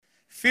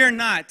Fear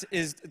Not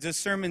is the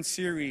sermon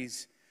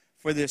series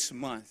for this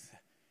month.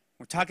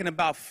 We're talking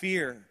about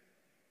fear.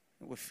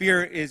 What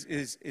fear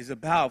is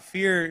about.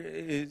 Fear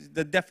is,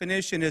 the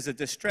definition is a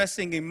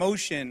distressing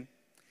emotion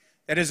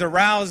that is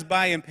aroused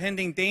by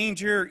impending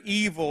danger,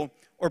 evil,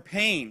 or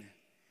pain.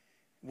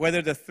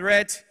 Whether the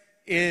threat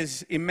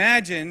is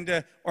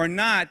imagined or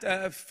not,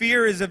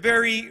 fear is a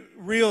very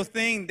real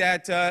thing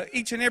that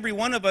each and every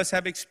one of us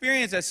have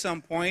experienced at some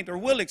point or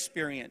will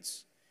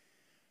experience.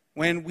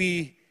 When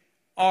we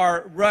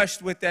are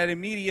rushed with that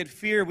immediate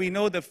fear, we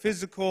know the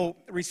physical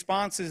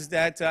responses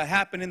that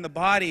happen in the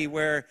body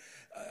where,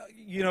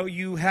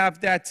 you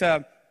have that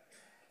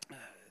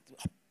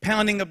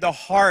pounding of the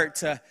heart,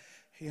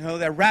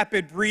 that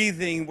rapid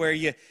breathing where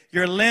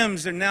your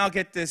limbs are now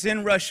get this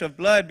inrush of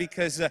blood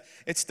because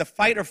it's the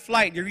fight or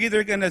flight. You're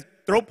either going to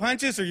throw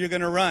punches or you're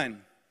going to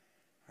run,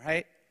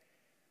 right?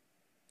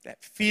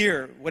 That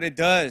fear, what it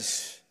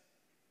does,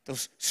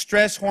 those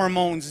stress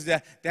hormones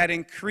that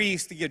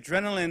increase, the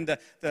adrenaline,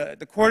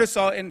 the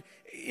cortisol. And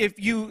if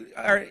you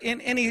are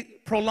in any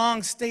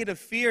prolonged state of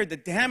fear, the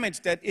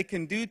damage that it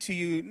can do to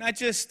you, not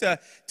just to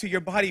your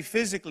body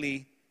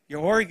physically,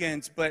 your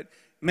organs, but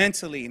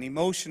mentally and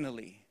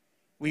emotionally.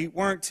 We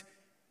weren't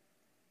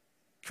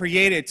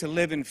created to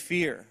live in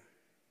fear.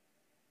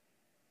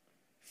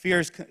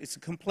 Fear it's a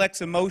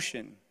complex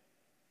emotion.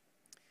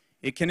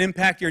 It can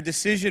impact your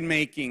decision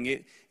making.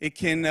 It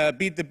can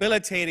be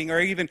debilitating or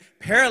even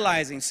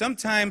paralyzing.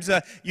 Sometimes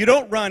you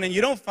don't run and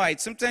you don't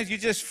fight. Sometimes you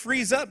just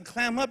freeze up,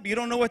 clam up. You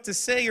don't know what to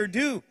say or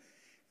do.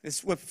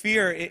 It's with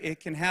fear, it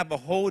can have a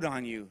hold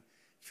on you.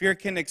 Fear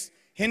can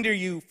hinder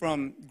you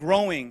from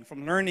growing,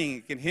 from learning.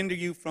 It can hinder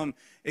you from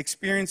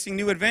experiencing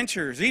new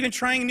adventures, or even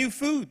trying new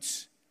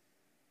foods.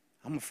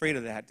 I'm afraid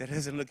of that. That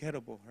doesn't look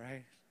edible,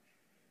 right?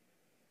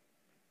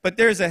 But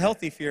there's a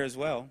healthy fear as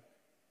well.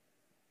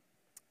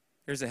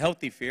 There's a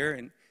healthy fear,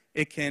 and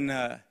it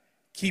can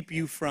keep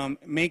you from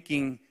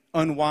making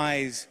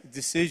unwise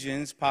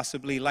decisions,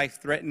 possibly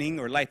life-threatening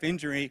or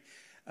life-injury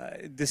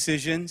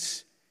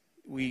decisions.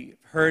 We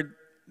heard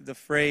the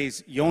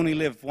phrase, you only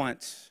live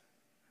once.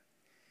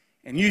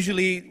 And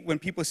usually when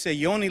people say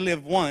you only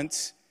live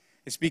once,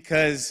 it's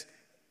because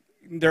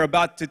they're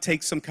about to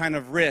take some kind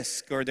of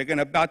risk, or they're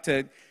about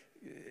to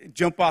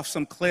jump off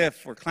some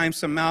cliff or climb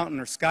some mountain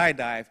or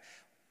skydive.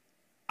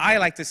 I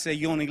like to say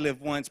you only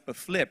live once, but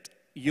flipped.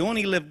 You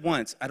only live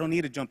once. I don't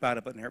need to jump out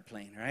of an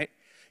airplane, right?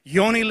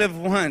 You only live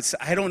once.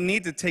 I don't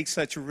need to take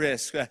such a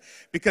risk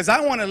because I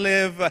want to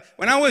live.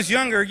 When I was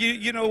younger,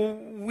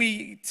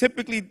 we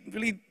typically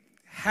really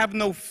have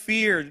no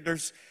fear.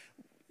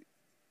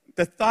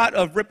 The thought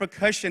of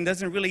repercussion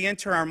doesn't really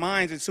enter our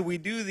minds, and so we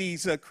do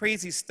these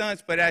crazy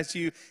stunts. But as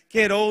you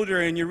get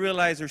older and you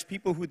realize there's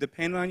people who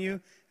depend on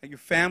you, like your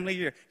family,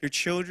 your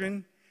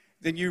children,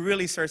 then you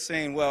really start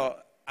saying,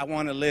 well, I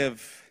want to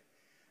live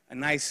a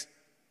nice,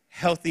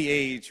 healthy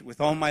age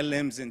with all my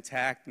limbs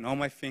intact and all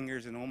my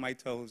fingers and all my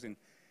toes. And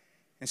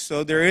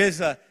so there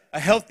is a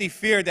healthy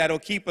fear that will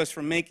keep us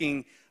from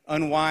making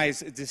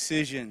unwise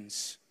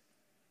decisions.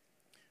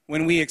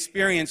 When we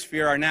experience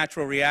fear, our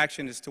natural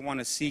reaction is to want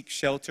to seek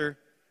shelter,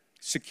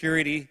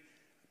 security,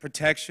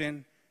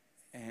 protection,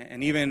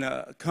 and even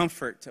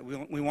comfort.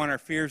 We want our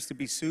fears to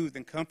be soothed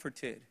and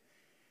comforted.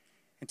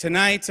 And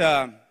tonight,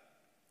 we're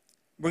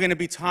going to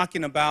be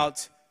talking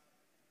about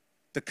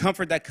the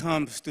comfort that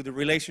comes through the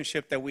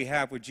relationship that we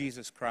have with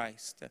Jesus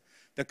Christ.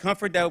 The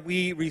comfort that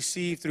we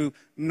receive through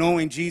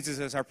knowing Jesus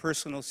as our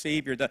personal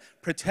Savior. The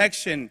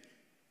protection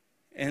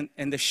and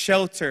the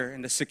shelter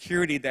and the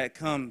security that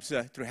comes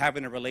through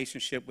having a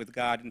relationship with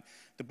God. In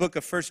the book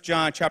of 1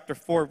 John chapter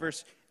 4,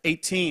 verse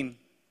 18,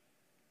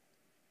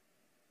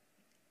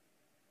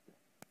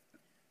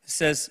 it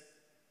says,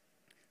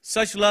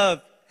 such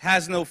love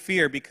has no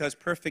fear because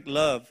perfect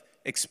love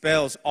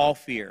expels all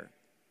fear.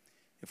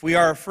 If we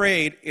are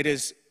afraid, it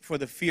is for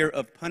the fear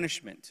of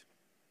punishment.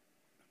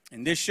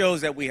 And this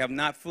shows that we have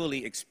not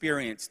fully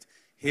experienced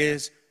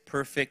His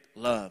perfect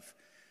love.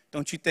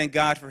 Don't you thank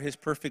God for His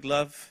perfect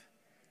love?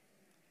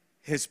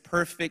 His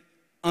perfect,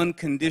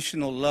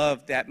 unconditional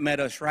love that met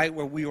us right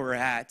where we were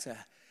at.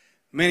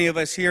 Many of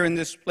us here in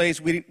this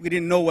place, we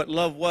didn't know what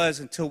love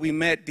was until we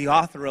met the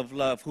author of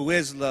love, who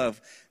is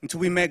love, until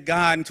we met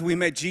God, until we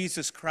met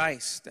Jesus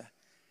Christ.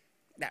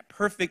 That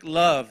perfect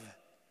love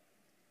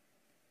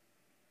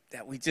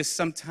that we just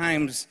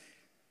sometimes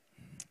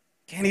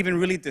can't even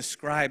really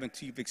describe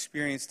until you've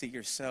experienced it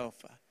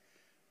yourself.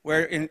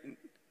 Where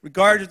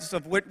regardless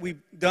of what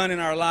we've done in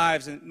our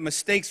lives and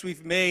mistakes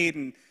we've made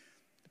and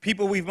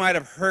people we might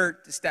have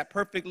hurt, it's that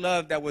perfect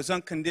love that was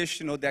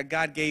unconditional that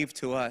God gave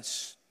to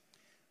us.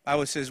 The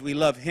Bible says we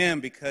love Him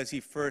because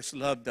He first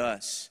loved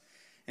us.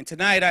 And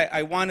tonight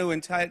I want to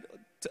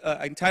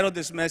entitle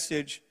this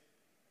message,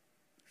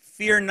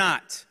 Fear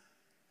Not,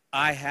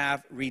 I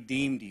Have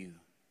Redeemed You.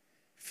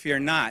 Fear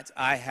not,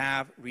 I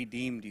have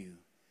redeemed you.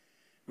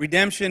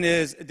 Redemption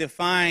is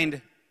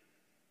defined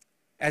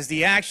as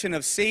the action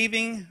of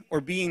saving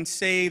or being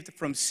saved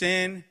from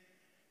sin,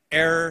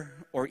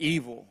 error, or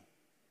evil.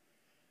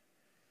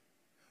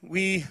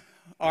 We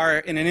are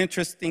in an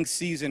interesting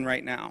season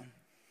right now.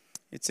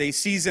 It's a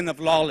season of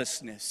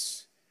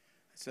lawlessness.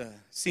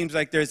 Seems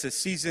like there's a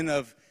season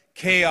of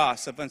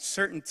chaos, of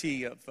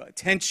uncertainty, of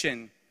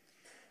tension.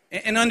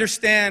 And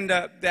understand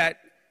that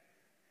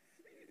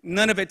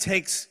none of it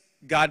takes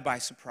God by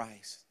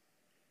surprise.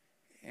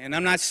 And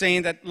I'm not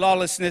saying that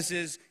lawlessness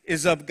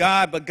is of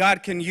God, but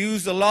God can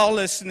use the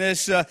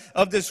lawlessness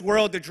of this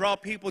world to draw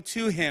people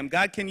to Him.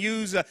 God can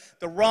use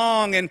the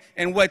wrong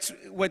and what's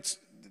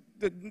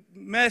the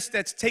mess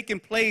that's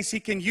taken place. He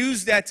can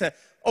use that to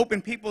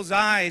open people's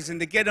eyes and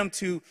to get them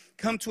to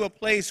come to a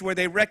place where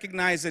they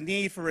recognize the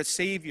need for a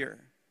Savior.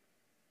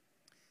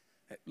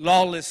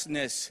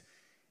 Lawlessness,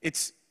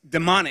 it's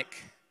demonic,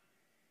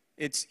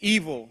 it's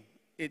evil,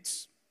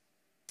 it's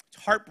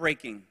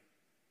heartbreaking.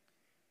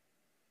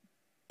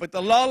 But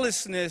the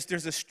lawlessness,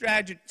 there's a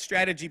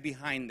strategy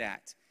behind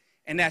that.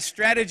 And that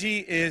strategy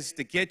is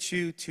to get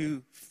you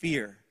to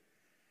fear.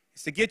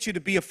 It's to get you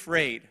to be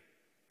afraid.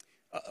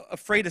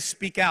 Afraid to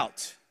speak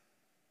out.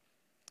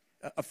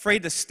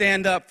 Afraid to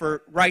stand up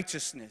for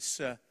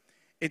righteousness.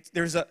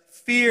 There's a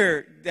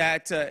fear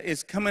that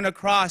is coming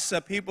across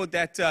people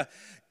that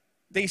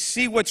they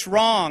see what's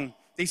wrong.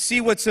 They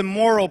see what's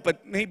immoral,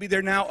 but maybe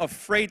they're now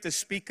afraid to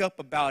speak up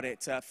about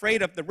it,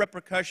 afraid of the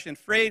repercussion,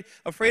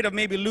 afraid of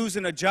maybe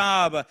losing a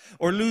job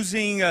or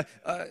losing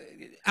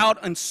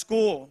out in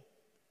school.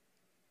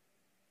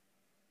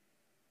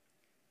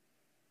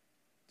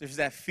 There's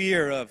that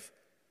fear of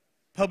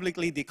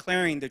publicly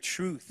declaring the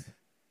truth.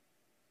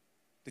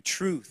 The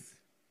truth.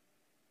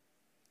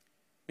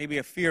 Maybe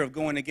a fear of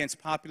going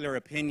against popular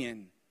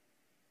opinion.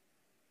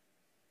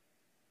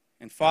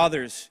 And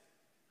fathers,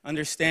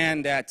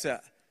 understand that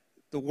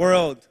the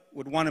world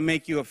would want to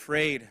make you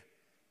afraid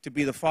to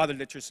be the father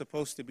that you're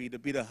supposed to be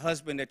the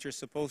husband that you're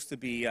supposed to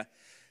be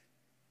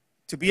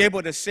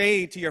able to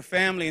say to your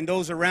family and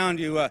those around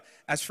you,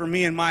 as for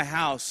me and my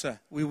house,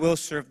 we will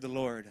serve the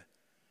Lord.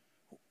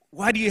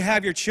 Why do you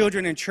have your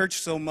children in church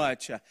so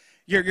much?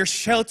 You're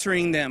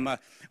sheltering them.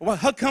 Well,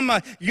 how come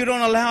you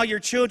don't allow your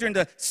children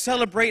to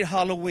celebrate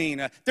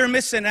Halloween? They're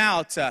missing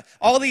out.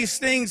 All these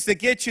things that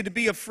get you to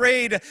be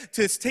afraid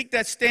to take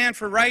that stand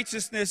for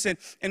righteousness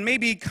and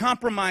maybe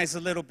compromise a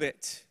little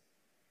bit.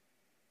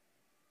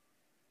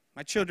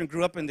 My children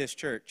grew up in this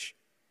church.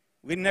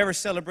 We never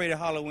celebrated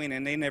Halloween,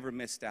 and they never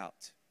missed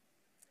out.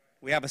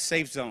 We have a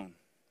safe zone.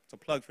 It's a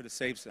plug for the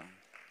safe zone.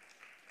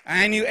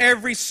 I knew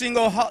every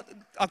single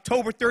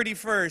October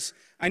 31st,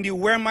 I knew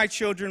where my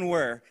children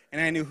were,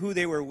 and I knew who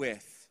they were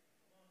with.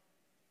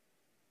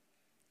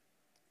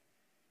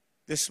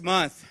 This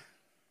month,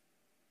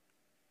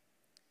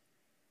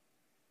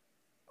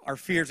 our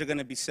fears are going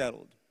to be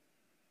settled.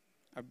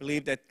 I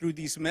believe that through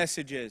these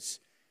messages,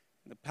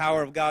 the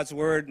power of God's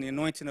Word and the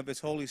anointing of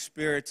His Holy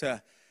Spirit,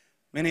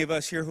 many of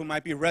us here who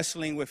might be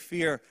wrestling with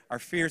fear, our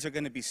fears are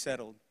going to be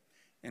settled.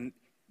 And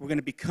we're going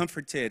to be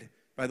comforted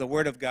by the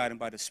Word of God and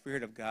by the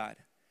Spirit of God.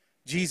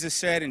 Jesus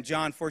said in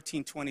John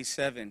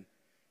 14:27,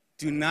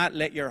 do not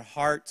let your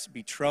hearts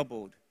be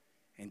troubled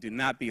and do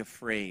not be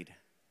afraid.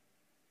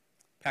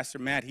 Pastor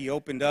Matt, he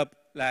opened up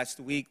last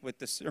week with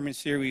the sermon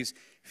series,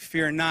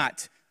 Fear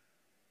Not,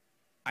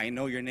 I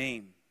Know Your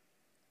Name,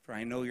 for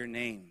I know your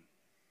name.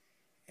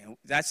 And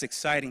that's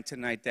exciting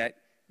tonight that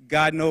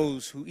God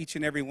knows who each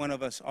and every one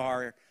of us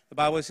are. The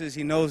Bible says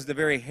He knows the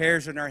very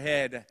hairs on our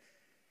head,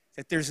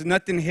 that there's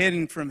nothing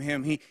hidden from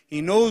Him.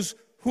 He knows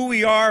who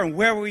we are and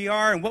where we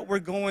are and what we're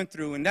going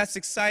through. And that's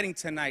exciting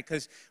tonight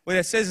because what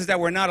it says is that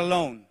we're not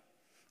alone.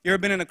 You ever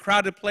been in a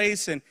crowded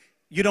place and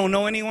you don't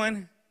know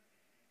anyone?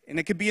 And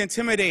it could be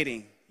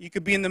intimidating. You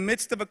could be in the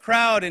midst of a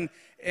crowd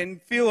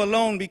and feel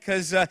alone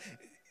because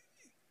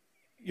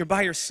you're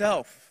by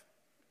yourself.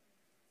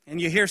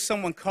 And you hear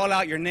someone call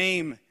out your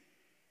name.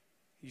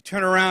 You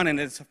turn around and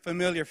it's a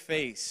familiar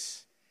face.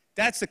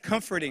 That's the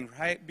comforting,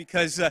 right?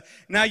 Because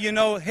now you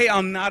know, hey,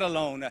 I'm not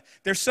alone.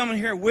 There's someone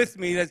here with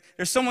me.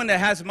 There's someone that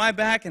has my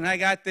back and I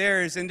got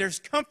theirs. And there's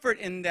comfort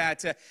in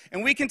that.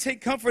 And we can take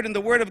comfort in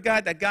the Word of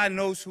God that God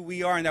knows who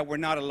we are and that we're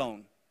not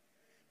alone.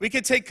 We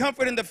can take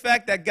comfort in the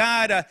fact that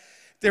God,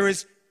 there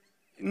is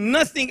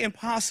nothing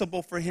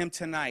impossible for Him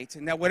tonight.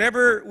 And that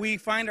whatever we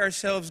find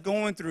ourselves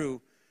going through,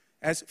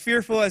 as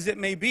fearful as it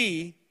may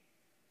be,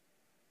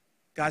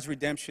 God's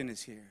redemption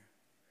is here.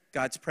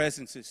 God's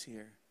presence is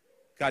here.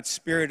 God's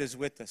Spirit is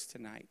with us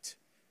tonight.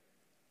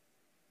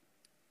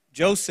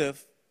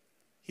 Joseph,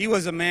 he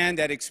was a man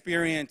that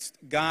experienced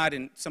God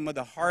in some of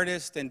the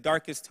hardest and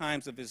darkest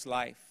times of his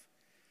life.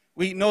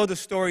 We know the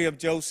story of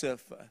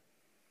Joseph.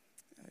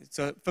 It's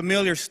a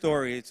familiar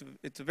story.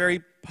 It's a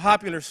very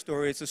popular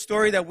story. It's a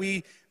story that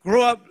we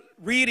grew up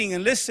reading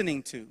and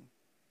listening to.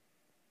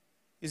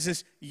 It's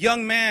this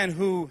young man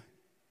who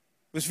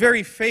was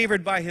very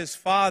favored by his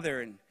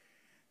father and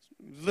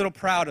a little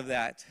proud of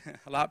that,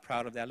 a lot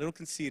proud of that, a little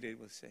conceited,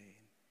 we'll say.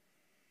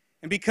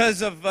 And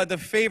because of the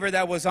favor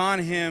that was on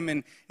him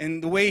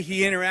and the way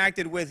he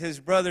interacted with his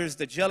brothers,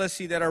 the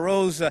jealousy that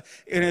arose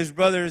in his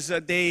brothers,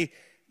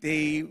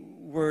 they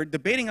were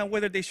debating on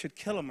whether they should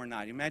kill him or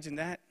not. You imagine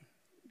that?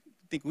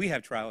 I think we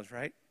have trials,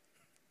 right?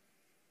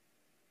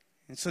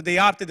 And so they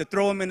opted to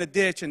throw him in a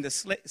ditch and to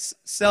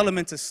sell him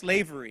into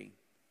slavery.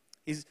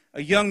 He's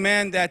a young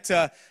man that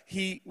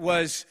he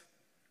was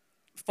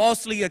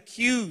falsely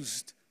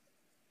accused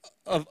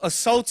of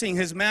assaulting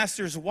his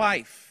master's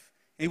wife.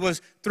 He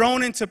was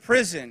thrown into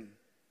prison.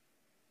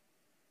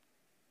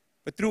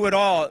 But through it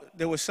all,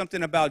 there was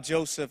something about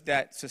Joseph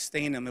that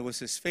sustained him. It was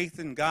his faith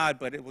in God,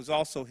 but it was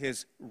also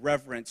his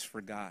reverence for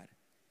God.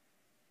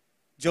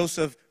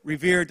 Joseph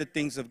revered the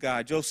things of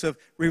God. Joseph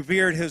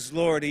revered his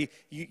Lord.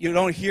 You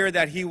don't hear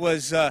that he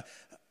was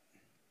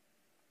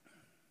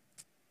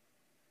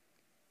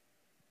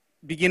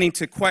beginning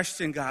to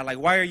question God. Like,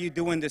 why are you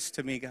doing this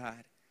to me,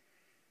 God?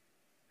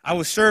 I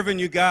was serving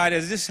you, God.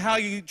 Is this how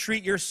you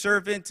treat your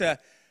servant?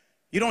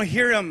 You don't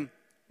hear him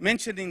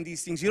mentioning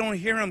these things. You don't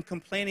hear him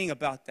complaining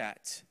about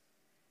that.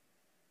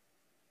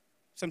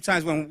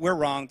 Sometimes when we're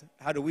wronged,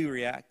 how do we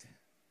react?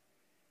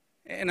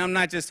 And I'm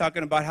not just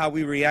talking about how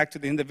we react to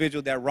the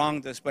individual that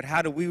wronged us, but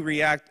how do we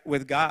react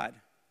with God?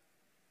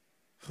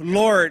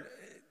 Lord,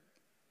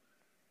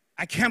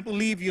 I can't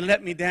believe you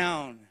let me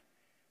down.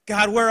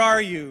 God, where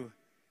are you?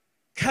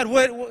 God,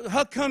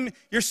 how come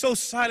you're so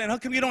silent? How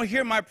come you don't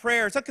hear my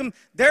prayers? How come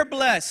they're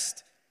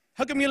blessed?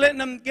 How come you're letting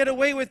them get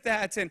away with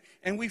that?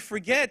 And we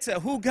forget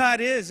who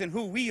God is and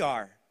who we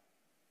are.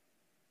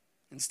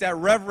 It's that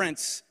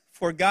reverence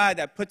for God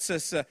that puts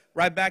us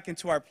right back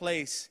into our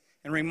place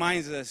and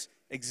reminds us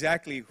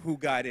exactly who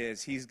God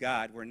is. He's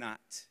God, we're not.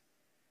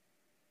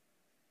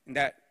 And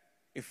that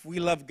if we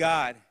love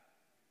God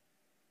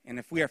and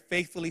if we are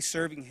faithfully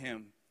serving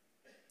him,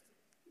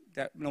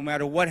 that no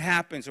matter what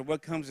happens or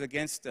what comes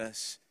against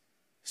us,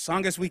 as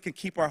long as we can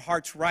keep our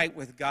hearts right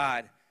with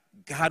God,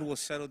 God will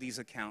settle these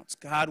accounts.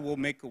 God will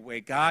make a way.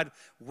 God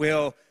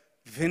will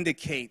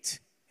vindicate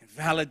and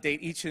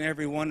validate each and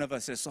every one of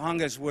us as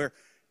long as we're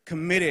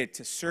committed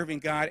to serving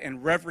God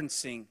and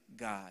reverencing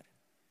God.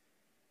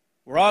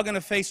 We're all going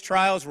to face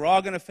trials. We're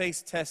all going to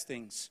face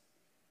testings.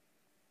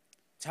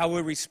 It's how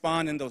we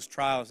respond in those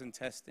trials and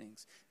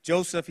testings.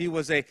 Joseph, he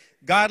was a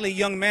godly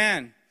young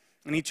man,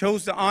 and he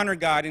chose to honor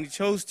God, and he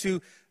chose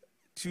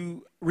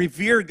to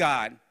revere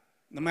God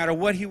no matter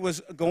what he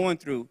was going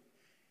through.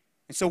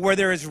 And so where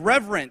there is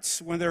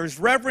reverence, when there is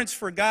reverence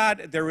for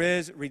God, there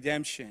is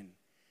redemption.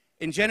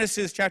 In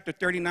Genesis chapter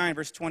 39,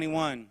 verse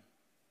 21,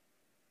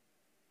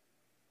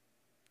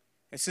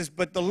 it says,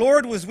 "But the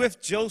Lord was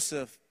with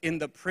Joseph in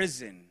the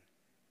prison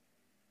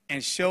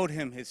and showed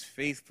him his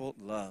faithful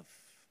love."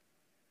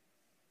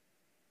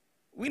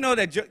 We know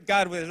that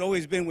God has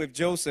always been with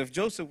Joseph.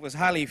 Joseph was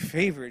highly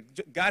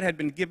favored. God had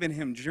been giving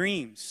him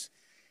dreams.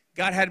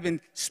 God had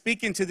been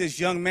speaking to this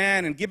young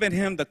man and giving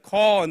him the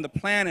call and the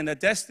plan and the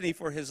destiny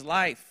for his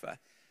life.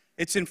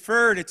 It's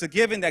inferred, it's a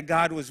given that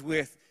God was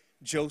with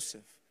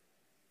Joseph.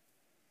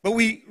 But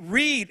we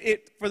read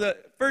it for the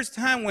first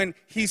time when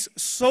he's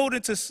sold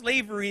into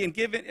slavery and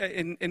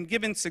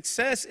given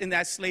success in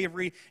that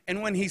slavery,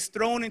 and when he's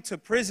thrown into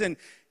prison.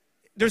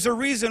 There's a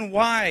reason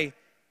why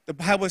the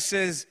Bible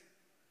says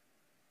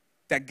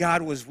that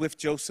God was with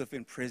Joseph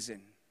in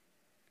prison.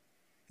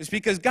 It's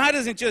because God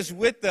isn't just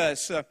with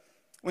us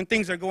when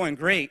things are going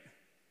great,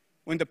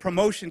 when the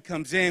promotion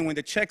comes in, when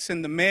the check's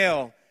in the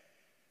mail.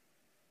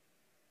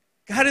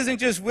 God isn't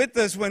just with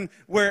us when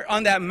we're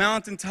on that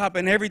mountaintop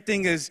and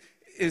everything is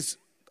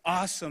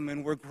awesome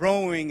and we're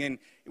growing and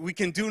we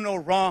can do no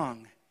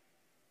wrong.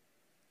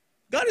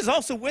 God is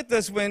also with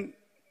us when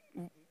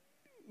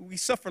we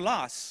suffer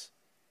loss.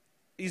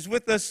 He's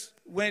with us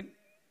when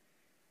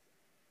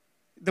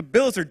the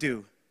bills are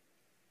due.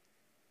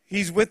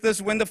 He's with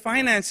us when the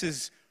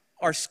finances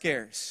are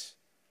scarce.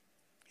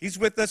 He's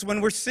with us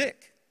when we're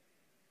sick.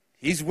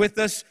 He's with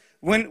us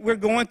when we're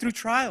going through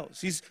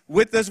trials. He's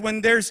with us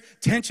when there's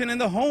tension in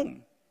the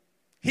home.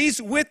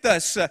 He's with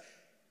us.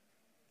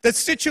 The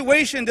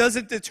situation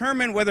doesn't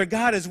determine whether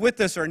God is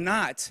with us or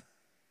not.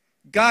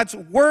 God's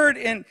word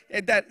and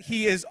that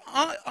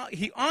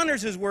he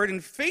honors his word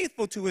and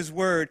faithful to his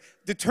word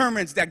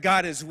determines that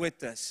God is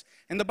with us.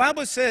 And the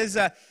Bible says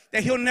that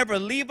he'll never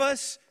leave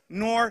us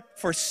nor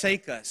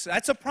forsake us.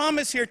 That's a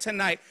promise here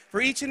tonight for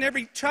each and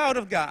every child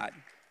of God.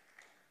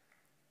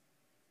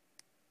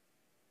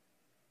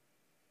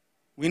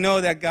 We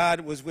know that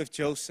God was with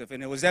Joseph,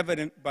 and it was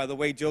evident by the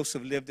way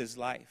Joseph lived his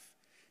life.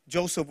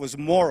 Joseph was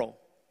moral,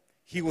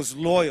 he was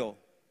loyal,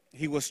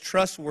 he was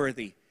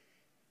trustworthy,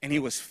 and he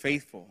was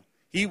faithful.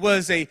 He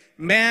was a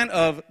man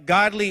of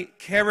godly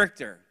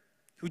character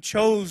who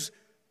chose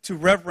to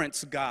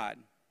reverence God.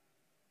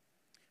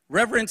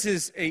 Reverence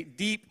is a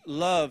deep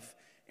love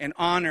and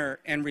honor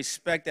and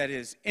respect that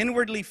is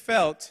inwardly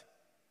felt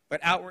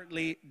but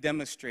outwardly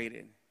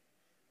demonstrated.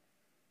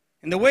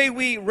 And the way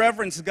we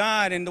reverence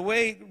God and the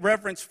way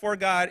reverence for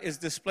God is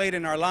displayed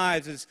in our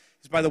lives is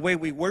by the way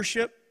we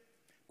worship,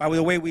 by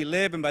the way we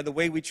live, and by the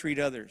way we treat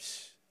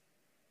others.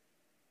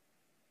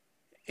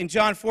 In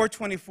John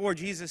 4:24,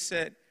 Jesus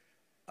said,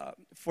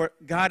 for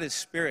God is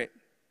spirit,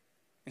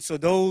 and so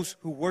those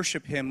who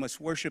worship him must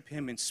worship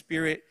him in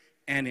spirit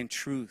and in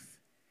truth.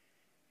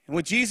 And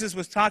what Jesus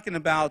was talking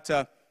about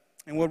and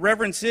what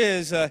reverence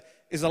is a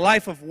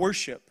life of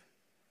worship.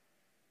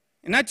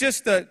 And not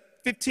just the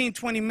 15,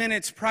 20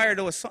 minutes prior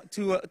to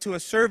a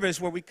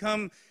service where we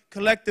come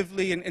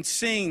collectively and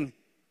sing,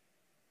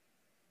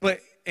 but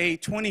a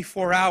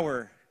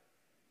 24-hour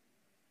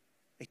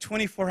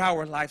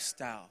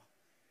lifestyle.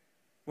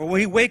 Where when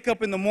we wake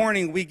up in the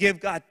morning, we give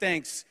God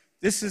thanks.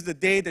 This is the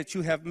day that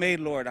you have made,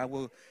 Lord. I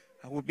will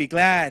be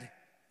glad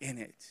in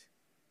it.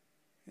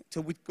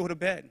 Until we go to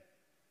bed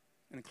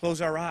and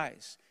close our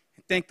eyes.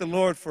 And thank the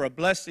Lord for a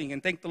blessing.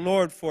 And thank the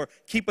Lord for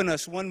keeping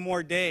us one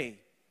more day.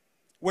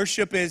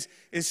 Worship is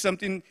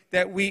something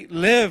that we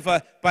live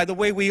by the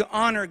way we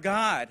honor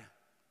God.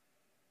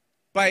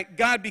 By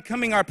God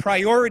becoming our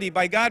priority.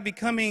 By God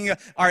becoming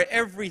our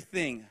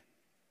everything.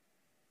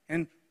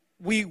 And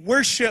we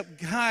worship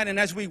God, and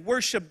as we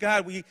worship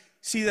God, we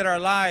see that our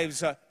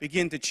lives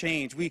begin to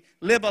change. We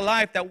live a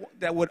life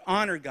that would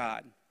honor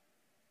God.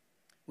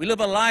 We live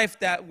a life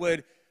that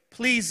would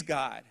please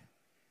God.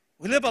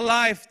 We live a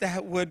life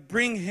that would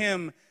bring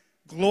Him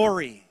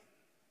glory,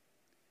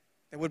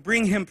 that would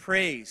bring Him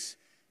praise.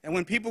 And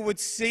when people would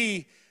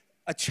see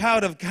a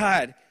child of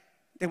God,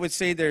 they would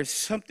say there's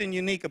something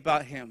unique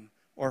about him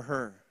or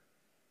her.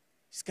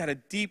 He's got a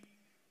deep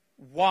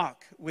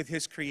walk with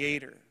his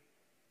Creator.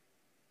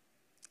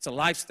 It's a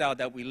lifestyle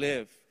that we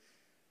live.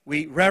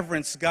 We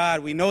reverence God.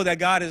 We know that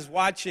God is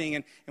watching,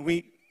 and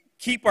we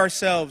keep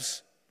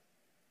ourselves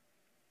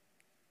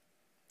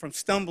from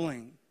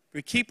stumbling.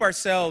 We keep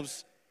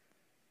ourselves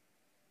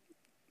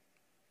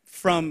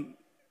from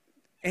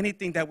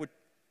anything that would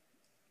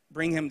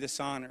bring Him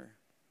dishonor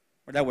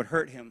or that would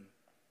hurt Him.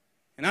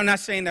 And I'm not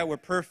saying that we're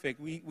perfect.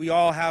 We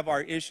all have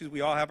our issues.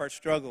 We all have our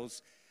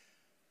struggles.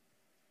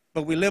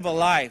 But we live a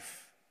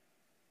life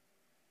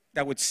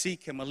that would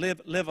seek Him,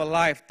 live a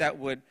life that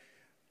would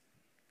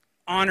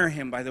honor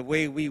Him by the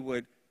way we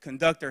would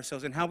conduct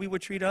ourselves and how we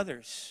would treat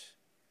others.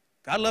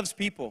 God loves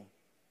people.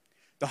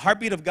 The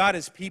heartbeat of God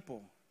is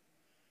people.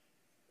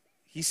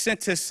 He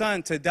sent His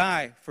Son to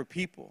die for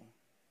people.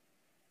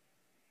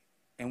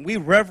 And we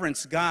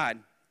reverence God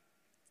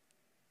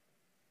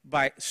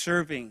by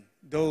serving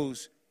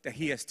those that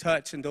He has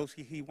touched and those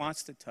He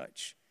wants to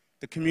touch.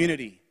 The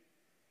community.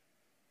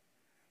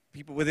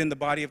 People within the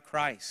body of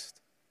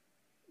Christ.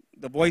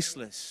 The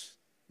voiceless,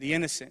 the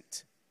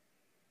innocent.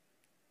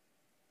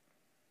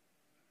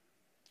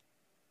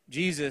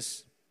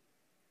 Jesus,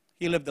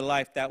 He lived a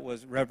life that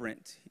was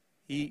reverent.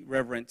 He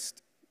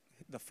reverenced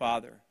the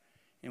Father.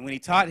 And when He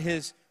taught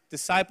His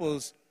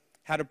disciples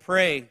how to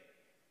pray,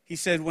 He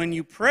said, when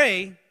you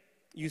pray,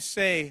 you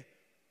say,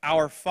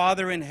 "Our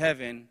Father in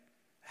heaven,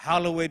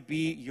 hallowed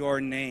be your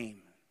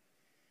name."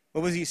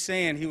 What was He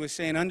saying? He was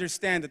saying,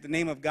 understand that the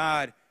name of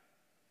God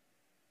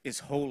is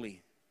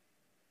holy.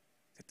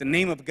 That the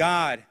name of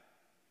God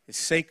is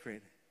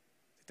sacred.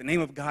 That the name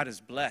of God is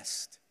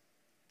blessed.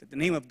 That the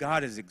name of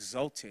God is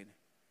exalted.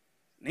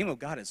 The name of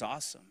God is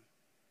awesome.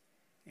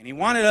 And He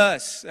wanted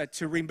us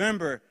to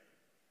remember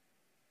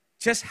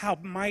just how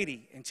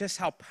mighty and just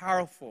how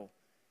powerful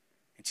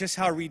and just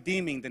how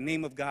redeeming the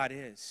name of God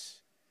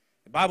is.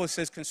 The Bible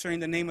says concerning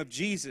the name of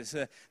Jesus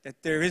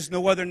that there is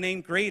no other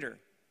name greater.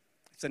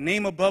 It's a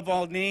name above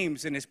all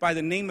names, and it's by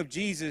the name of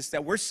Jesus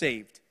that we're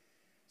saved.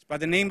 It's by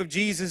the name of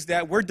Jesus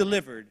that we're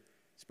delivered.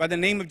 It's by the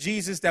name of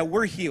Jesus that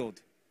we're healed.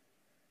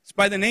 It's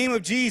by the name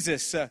of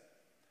Jesus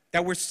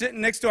that we're sitting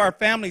next to our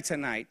family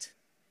tonight.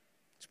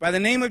 It's by the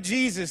name of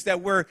Jesus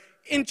that we're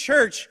in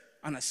church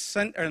on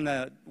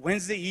a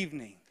Wednesday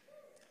evening.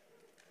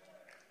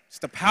 It's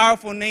the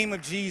powerful name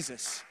of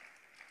Jesus.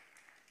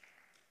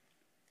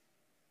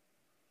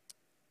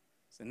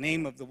 It's the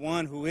name of the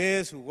one who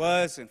is, who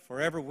was, and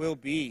forever will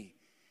be.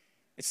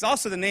 It's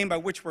also the name by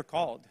which we're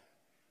called.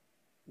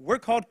 We're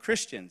called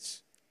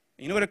Christians.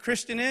 And you know what a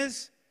Christian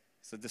is?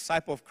 It's a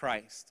disciple of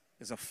Christ.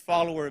 It's a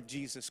follower of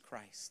Jesus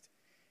Christ.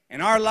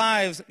 And our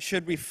lives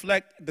should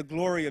reflect the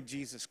glory of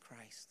Jesus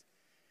Christ.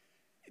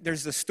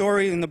 There's a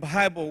story in the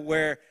Bible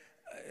where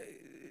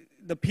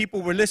the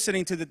people were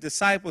listening to the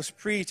disciples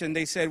preach, and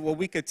they said, well,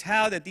 we could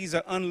tell that these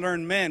are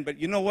unlearned men, but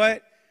you know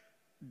what?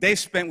 They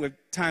spent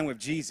time with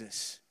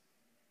Jesus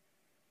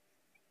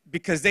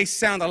because they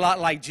sound a lot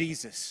like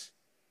Jesus.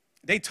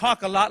 They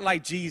talk a lot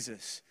like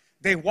Jesus.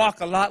 They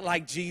walk a lot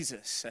like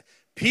Jesus.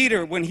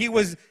 Peter, when he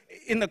was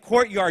in the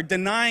courtyard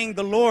denying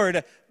the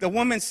Lord, the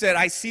woman said,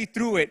 I see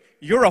through it.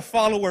 You're a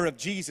follower of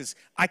Jesus.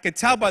 I could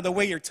tell by the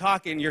way you're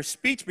talking. Your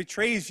speech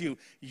betrays you.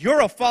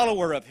 You're a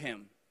follower of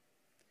Him.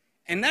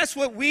 And that's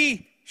what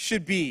we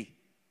should be.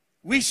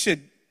 We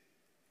should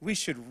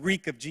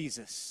reek of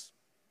Jesus.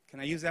 Can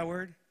I use that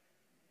word?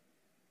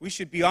 We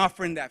should be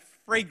offering that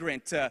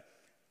fragrant of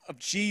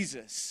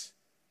Jesus.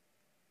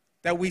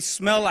 That we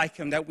smell like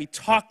Him, that we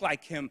talk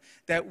like Him,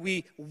 that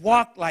we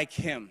walk like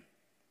Him.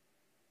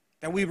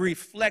 That we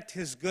reflect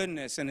His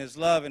goodness and His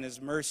love and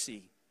His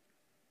mercy.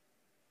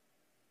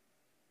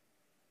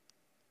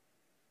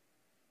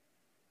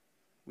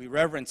 We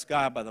reverence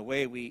God by the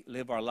way we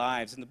live our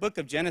lives. In the book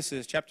of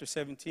Genesis, chapter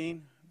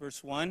 17,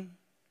 verse 1.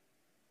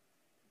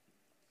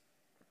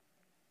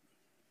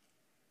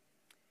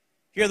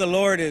 Here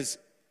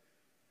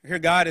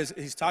God is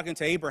He's talking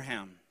to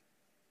Abraham.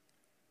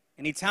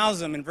 And he tells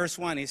them in verse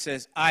 1, he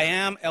says, I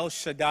am El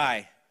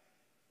Shaddai.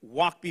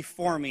 Walk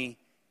before me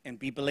and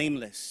be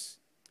blameless.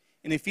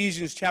 In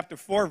Ephesians chapter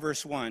 4,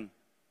 verse 1,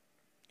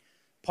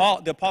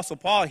 the Apostle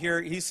Paul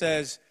here, he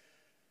says,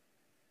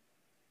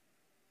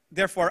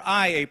 therefore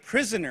I, a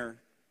prisoner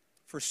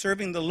for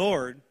serving the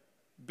Lord,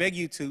 beg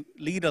you to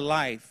lead a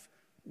life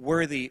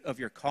worthy of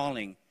your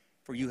calling,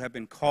 for you have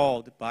been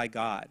called by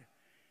God.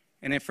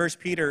 And in 1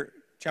 Peter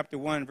chapter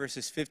 1,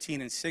 verses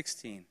 15 and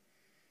 16,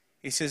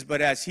 he says,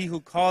 but as he who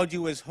called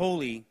you is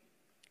holy,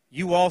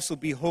 you also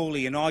be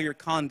holy in all your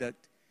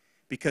conduct,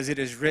 because it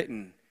is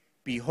written,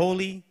 be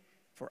holy,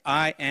 for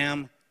I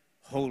am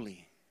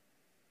holy.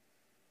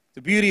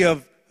 The beauty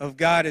of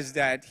God is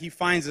that he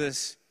finds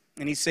us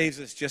and he saves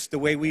us just the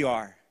way we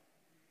are.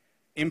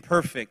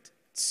 Imperfect,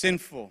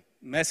 sinful,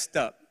 messed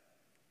up.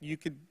 You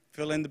could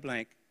fill in the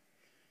blank.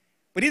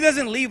 But he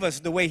doesn't leave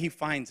us the way he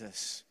finds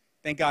us.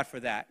 Thank God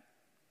for that.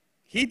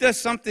 He does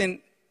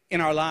something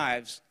in our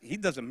lives. He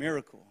does a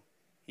miracle.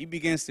 He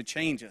begins to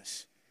change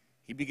us.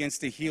 He begins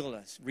to heal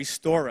us,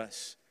 restore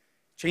us,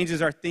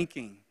 changes our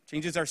thinking,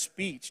 changes our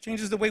speech,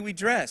 changes the way we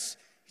dress.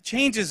 He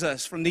changes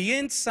us from the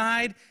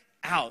inside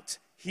out.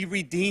 He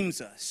redeems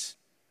us.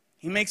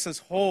 He makes us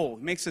whole.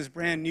 He makes us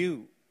brand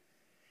new.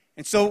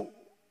 And so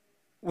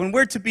when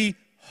we're to be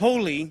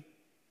holy, it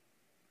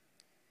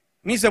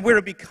means that we're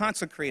to be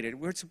consecrated.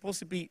 We're supposed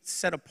to be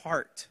set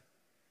apart.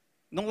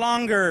 No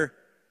longer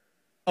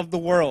of the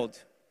world.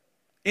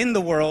 In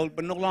the world,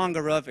 but no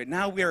longer of it.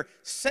 Now we're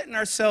setting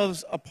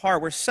ourselves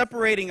apart. We're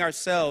separating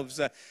ourselves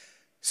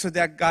so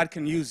that God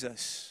can use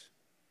us.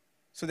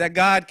 So that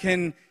God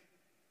can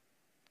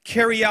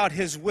carry out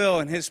his will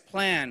and his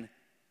plan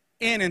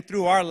in and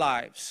through our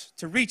lives.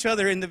 To reach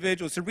other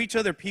individuals, to reach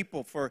other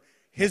people for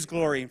his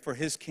glory and for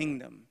his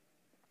kingdom.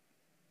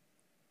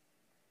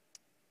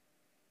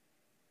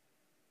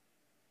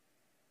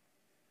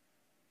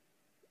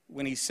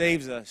 When he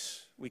saves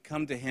us, we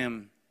come to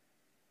him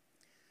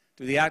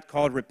through the act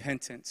called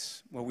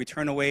repentance, where we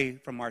turn away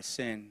from our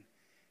sin,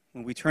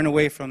 when we turn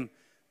away from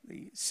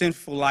the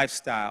sinful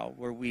lifestyle,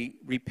 where we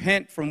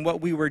repent from what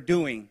we were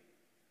doing,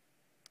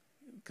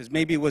 because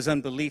maybe it was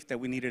unbelief that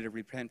we needed to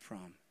repent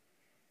from,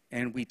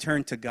 and we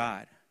turn to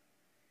God.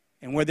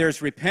 And where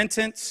there's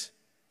repentance,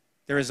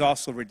 there is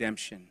also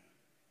redemption.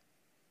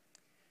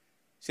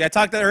 See, I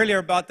talked earlier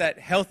about that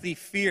healthy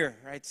fear,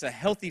 right? It's a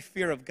healthy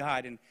fear of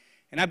God, and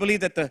I believe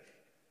that the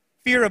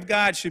fear of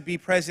God should be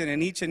present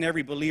in each and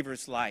every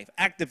believer's life,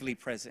 actively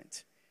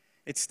present.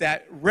 It's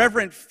that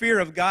reverent fear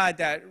of God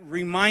that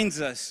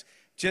reminds us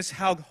just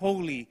how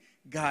holy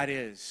God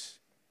is.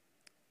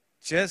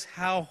 Just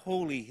how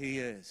holy he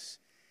is.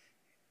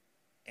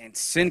 And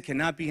sin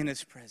cannot be in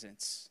his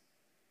presence.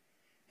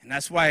 And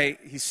that's why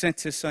he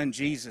sent his son,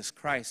 Jesus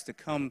Christ, to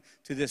come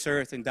to this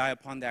earth and die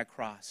upon that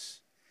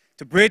cross.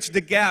 To bridge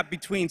the gap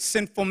between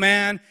sinful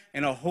man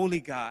and a holy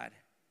God.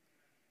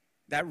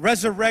 That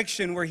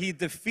resurrection where he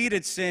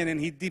defeated sin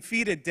and he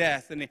defeated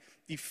death and he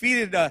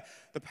defeated the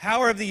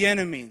power of the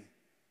enemy.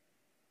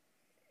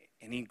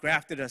 And he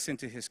grafted us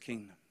into his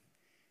kingdom.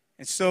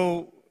 And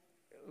so,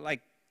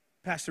 like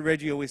Pastor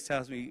Reggie always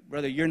tells me,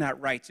 brother, you're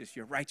not righteous.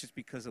 You're righteous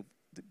because of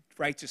the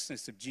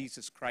righteousness of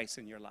Jesus Christ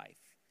in your life.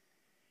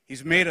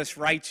 He's made us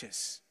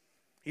righteous.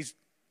 He's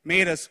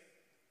made us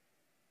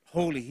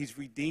holy. He's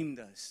redeemed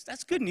us.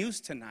 That's good news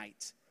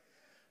tonight.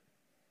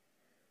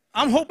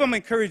 I hope I'm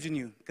encouraging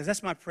you, because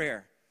that's my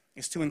prayer,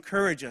 is to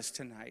encourage us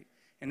tonight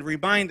and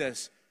remind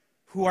us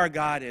who our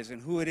God is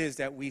and who it is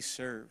that we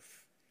serve.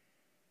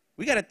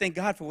 We got to thank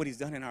God for what he's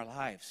done in our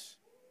lives.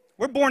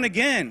 We're born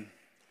again.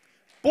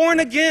 Born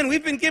again.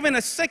 We've been given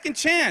a second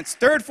chance,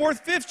 third,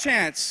 fourth, fifth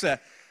chance.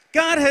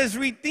 God has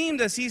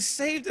redeemed us. He's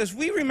saved us.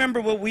 We remember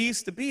what we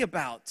used to be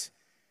about,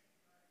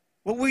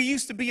 what we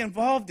used to be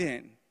involved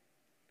in.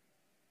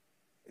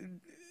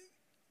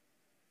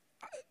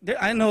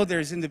 I know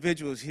there's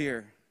individuals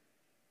here.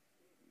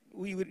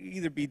 We would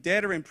either be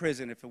dead or in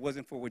prison if it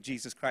wasn't for what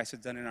Jesus Christ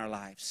has done in our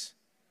lives.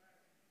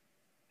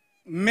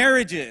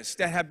 Marriages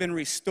that have been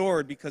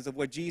restored because of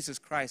what Jesus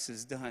Christ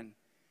has done.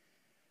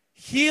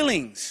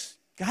 Healings.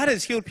 God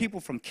has healed people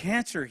from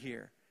cancer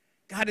here.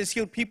 God has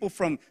healed people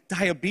from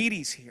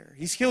diabetes here.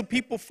 He's healed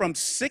people from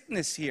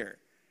sickness here.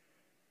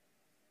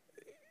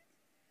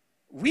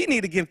 We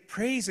need to give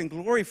praise and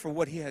glory for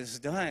what he has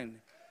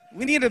done.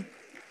 We need to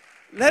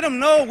let him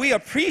know we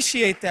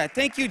appreciate that.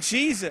 Thank you,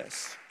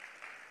 Jesus.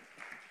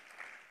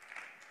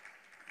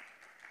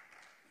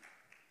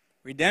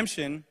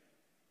 Redemption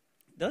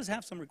does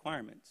have some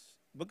requirements.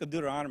 Book of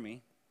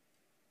Deuteronomy,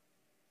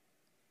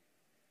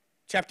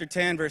 chapter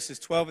 10, verses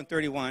 12 and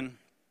 31.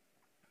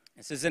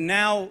 It says, and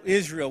now,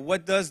 Israel,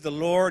 what does the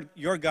Lord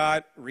your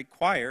God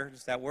require,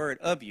 is that word,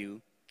 of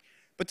you,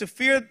 but to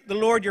fear the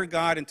Lord your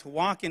God and to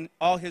walk in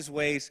all his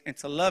ways and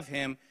to love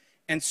him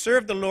and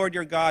serve the Lord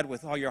your God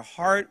with all your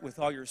heart, with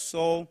all your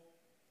soul,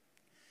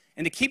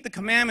 and to keep the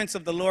commandments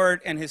of the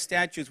Lord and his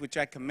statutes, which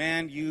I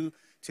command you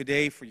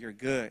today for your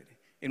good.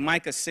 In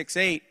Micah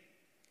 6:8,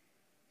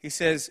 he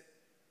says,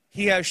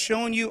 he has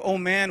shown you, O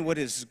man, what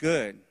is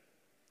good.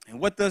 And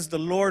what does the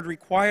Lord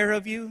require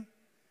of you?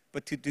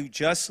 But to do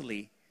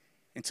justly,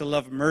 and to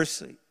love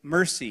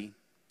mercy,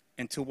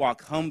 and to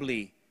walk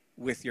humbly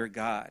with your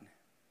God.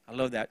 I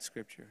love that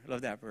scripture. I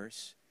love that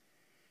verse.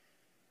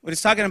 What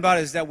it's talking about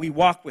is that we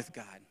walk with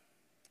God.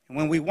 And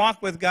when we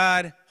walk with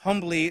God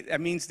humbly, that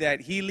means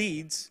that he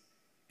leads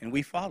and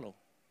we follow.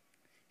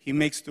 He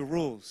makes the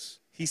rules.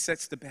 He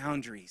sets the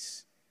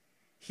boundaries.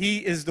 He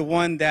is the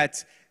one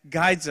that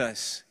guides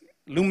us,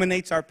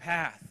 illuminates our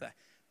path,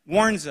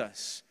 warns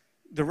us,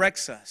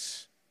 directs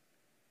us.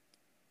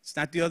 It's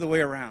not the other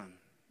way around.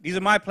 These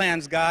are my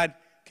plans, God.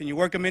 Can you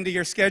work them into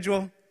your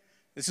schedule?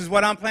 This is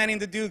what I'm planning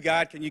to do,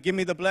 God. Can you give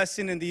me the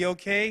blessing and the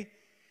okay?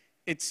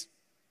 It's,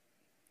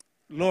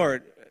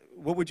 Lord,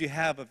 what would you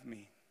have of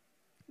me?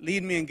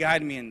 Lead me and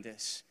guide me in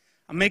this.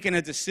 I'm making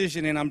a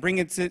decision, and I'm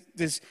bringing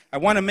this. I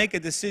want to make a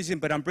decision,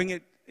 but I'm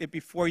bringing it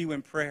before you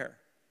in prayer.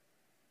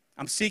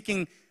 I'm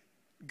seeking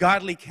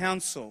godly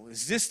counsel.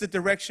 Is this the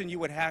direction you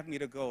would have me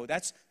to go?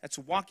 That's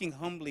walking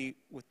humbly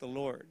with the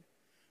Lord.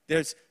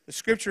 There's the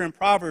scripture in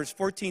Proverbs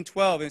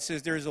 14:12, and it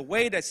says, there is a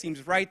way that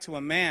seems right to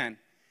a man,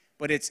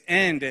 but its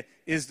end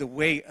is the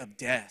way of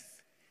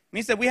death. It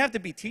means that we have to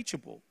be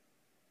teachable.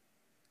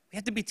 We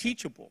have to be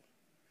teachable.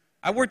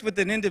 I worked with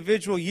an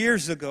individual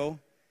years ago,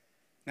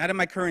 not in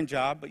my current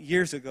job, but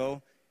years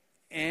ago,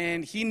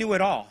 and he knew it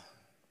all.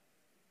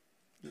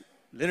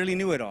 Literally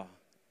knew it all.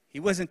 He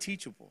wasn't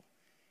teachable.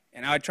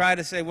 And I would try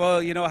to say,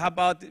 well, how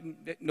about,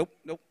 nope,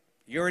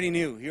 he already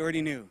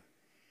knew.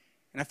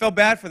 And I felt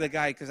bad for the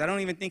guy because I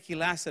don't even think he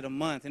lasted a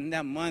month. And in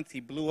that month, he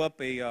blew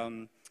up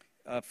a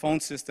phone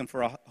system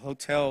for a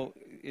hotel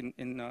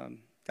in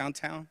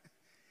downtown,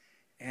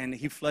 and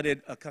he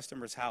flooded a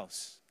customer's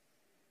house.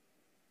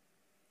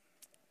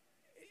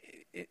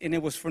 And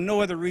it was for no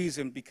other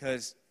reason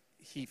because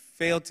he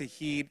failed to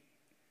heed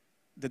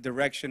the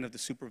direction of the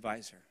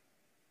supervisor.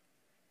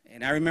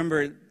 And I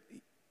remember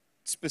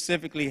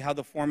specifically how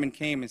the foreman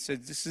came and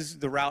said, this is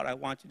the route I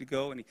want you to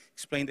go. And he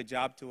explained the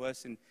job to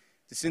us. And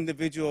this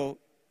individual,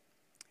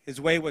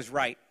 his way was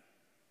right.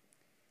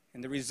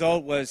 And the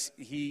result was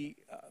he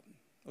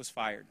was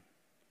fired.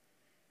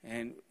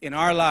 And in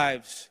our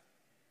lives,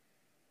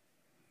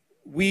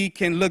 we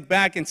can look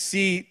back and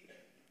see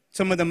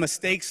some of the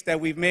mistakes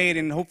that we've made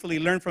and hopefully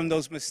learn from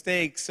those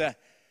mistakes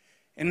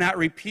and not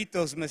repeat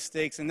those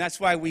mistakes. And that's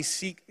why we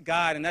seek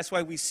God, and that's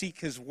why we seek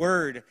his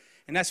word,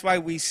 and that's why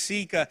we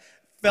seek a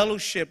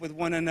fellowship with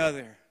one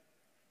another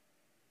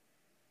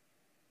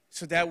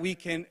so that we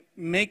can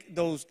make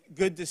those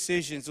good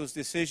decisions, those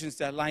decisions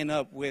that line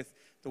up with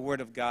the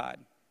word of God.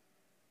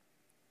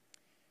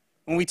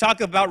 When we talk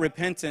about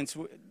repentance,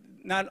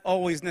 not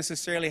always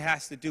necessarily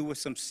has to do with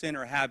some sin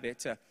or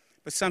habit,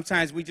 but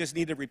sometimes we just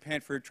need to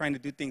repent for trying to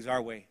do things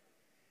our way.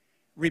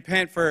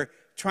 Repent for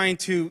trying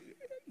to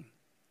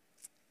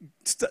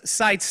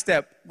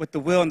sidestep what the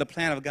will and the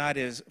plan of God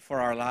is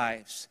for our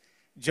lives.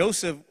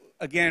 Joseph,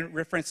 again,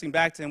 referencing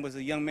back to him, was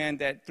a young man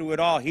that through it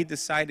all, he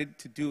decided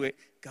to do it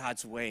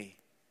God's way.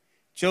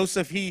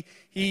 Joseph,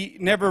 he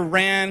never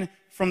ran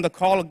from the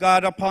call of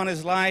God upon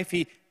his life.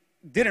 He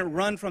didn't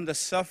run from the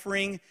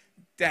suffering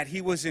that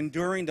he was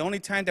enduring. The only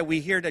time that we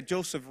hear that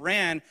Joseph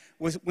ran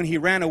was when he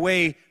ran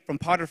away from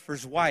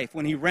Potiphar's wife,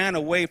 when he ran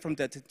away from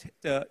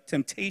the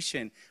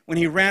temptation, when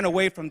he ran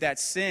away from that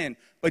sin.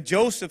 But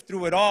Joseph,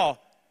 through it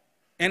all,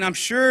 and I'm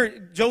sure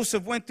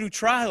Joseph went through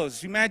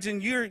trials. Imagine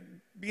you're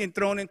being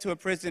thrown into a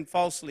prison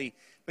falsely,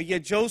 but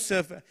yet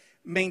Joseph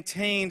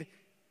maintained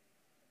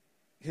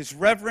his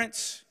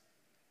reverence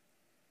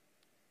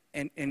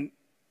and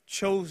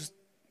chose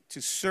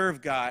to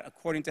serve God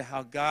according to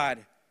how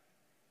God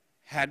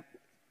had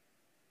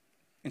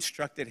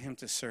instructed him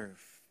to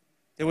serve.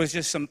 There was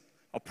just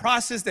a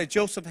process that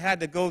Joseph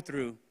had to go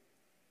through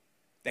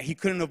that he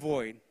couldn't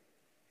avoid.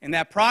 And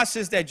that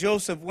process that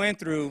Joseph went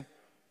through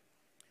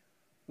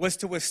was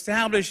to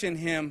establish in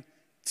him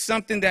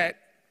something that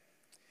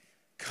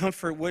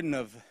comfort wouldn't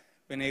have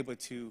been able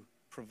to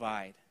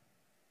provide.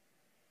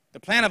 The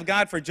plan of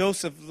God for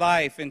Joseph's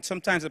life, and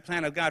sometimes the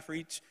plan of God for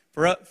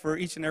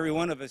each and every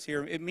one of us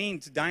here, it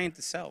means dying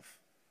to self.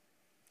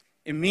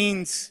 It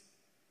means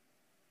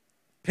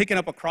picking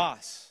up a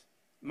cross.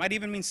 It might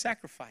even mean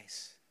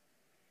sacrifice.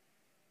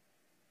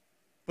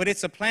 But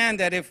it's a plan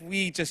that if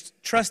we just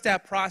trust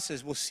that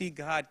process, we'll see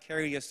God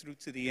carry us through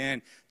to the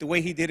end, the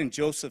way he did in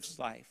Joseph's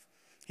life.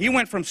 He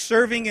went from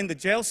serving in the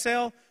jail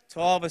cell to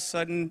all of a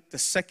sudden the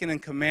second in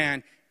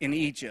command in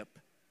Egypt.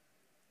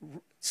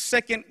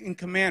 Second in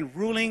command,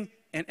 ruling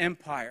an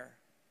empire.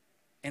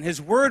 And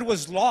his word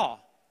was law.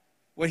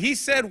 What he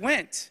said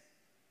went.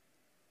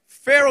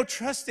 Pharaoh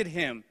trusted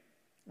him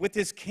with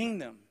his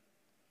kingdom.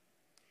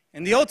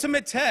 And the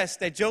ultimate test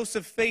that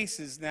Joseph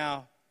faces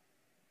now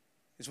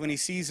is when he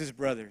sees his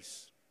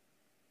brothers,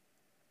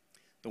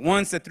 the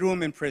ones that threw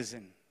him in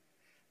prison,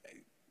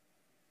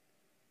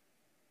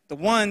 the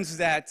ones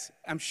that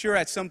I'm sure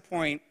at some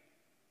point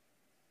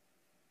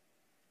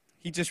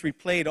he just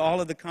replayed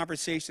all of the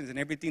conversations and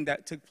everything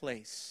that took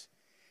place.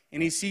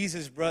 And he sees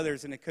his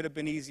brothers, and it could have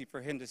been easy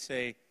for him to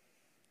say,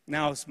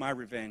 now it's my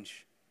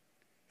revenge.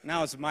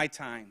 Now it's my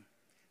time.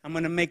 I'm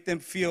going to make them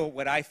feel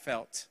what I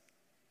felt.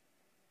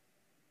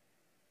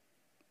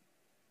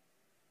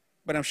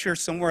 But I'm sure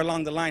somewhere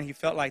along the line he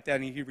felt like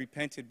that, and he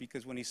repented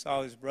because when he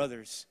saw his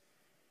brothers,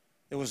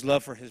 there was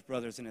love for his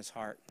brothers in his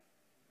heart.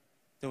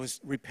 There was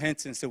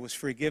repentance, there was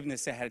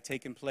forgiveness that had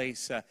taken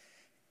place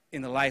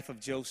in the life of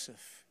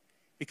Joseph.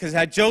 Because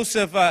had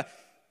Joseph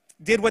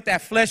did what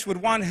that flesh would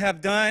want to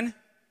have done,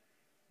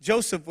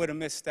 Joseph would have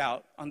missed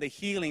out on the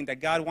healing that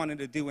God wanted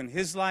to do in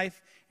his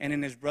life and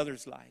in his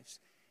brothers' lives.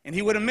 And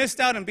he would have missed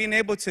out on being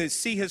able to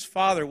see his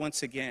father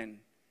once again.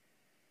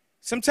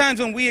 Sometimes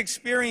when we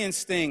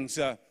experience things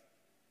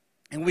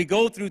and we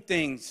go through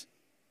things,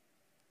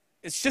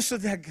 it's just so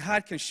that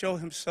God can show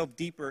himself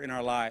deeper in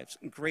our lives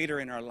and greater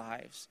in our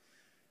lives.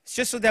 It's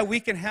just so that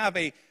we can have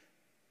a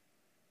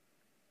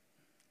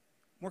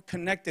more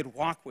connected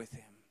walk with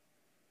him.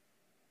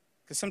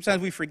 Because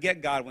sometimes we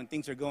forget God when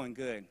things are going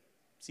good.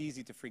 It's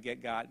easy to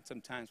forget God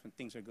sometimes when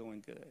things are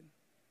going good.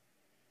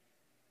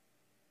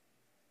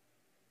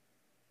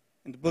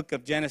 In the book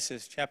of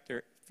Genesis,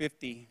 chapter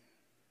 50,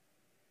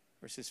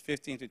 verses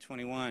 15 to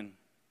 21.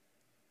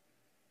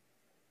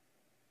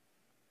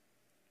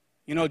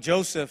 You know,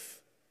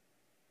 Joseph,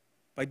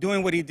 by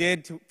doing what he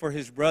did for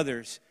his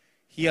brothers,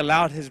 he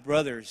allowed his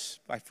brothers,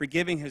 by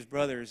forgiving his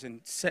brothers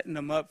and setting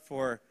them up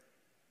for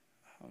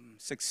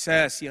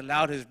success, he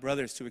allowed his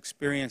brothers to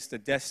experience the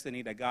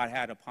destiny that God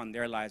had upon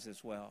their lives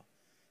as well.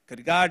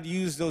 Could God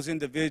use those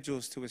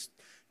individuals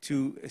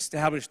to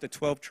establish the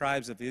 12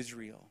 tribes of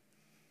Israel?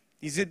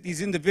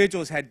 These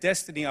individuals had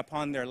destiny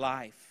upon their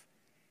life.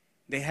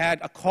 They had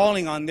a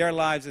calling on their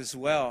lives as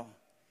well.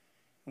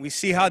 And we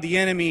see how the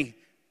enemy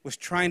was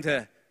trying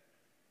to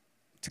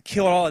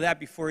kill all of that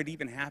before it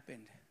even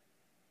happened.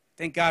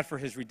 Thank God for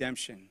his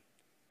redemption.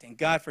 Thank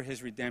God for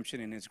his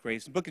redemption and his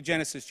grace. The book of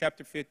Genesis,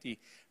 chapter 50,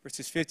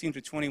 verses 15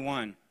 to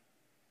 21.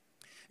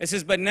 It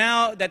says, but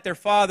now that their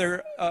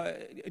father,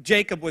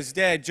 Jacob, was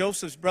dead,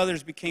 Joseph's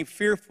brothers became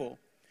fearful.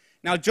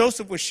 Now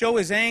Joseph would show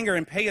his anger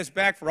and pay us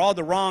back for all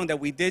the wrong that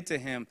we did to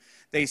him,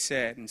 they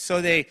said. And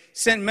so they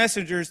sent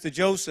messengers to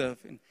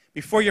Joseph. And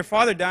before your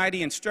father died,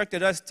 he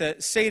instructed us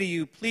to say to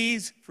you,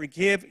 please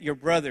forgive your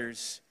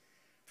brothers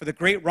for the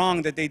great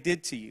wrong that they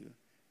did to you,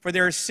 for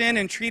their sin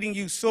in treating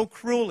you so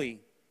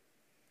cruelly.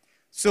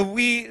 So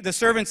we, the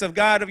servants of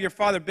God of your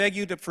father, beg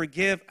you to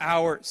forgive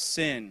our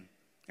sin.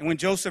 And when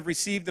Joseph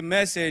received the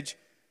message,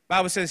 the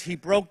Bible says he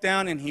broke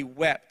down and he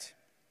wept.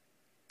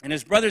 And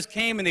his brothers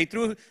came and they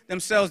threw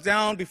themselves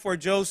down before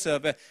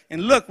Joseph.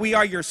 And look, we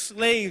are your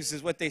slaves,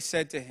 is what they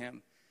said to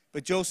him.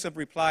 But Joseph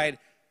replied,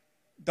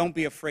 don't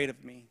be afraid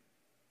of me.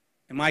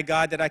 Am I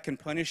God that I can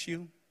punish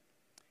you?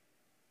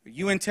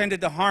 You intended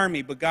to harm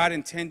me, but God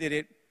intended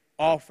it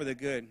all for the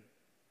good.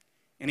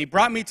 And he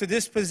brought me to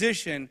this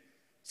position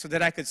so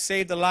that I could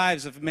save the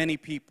lives of many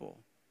people.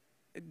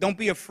 Don't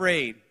be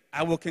afraid.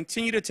 I will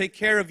continue to take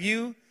care of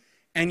you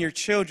and your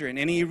children.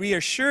 And he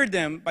reassured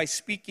them by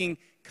speaking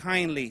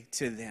kindly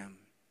to them.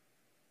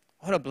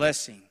 What a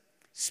blessing.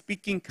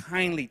 Speaking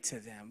kindly to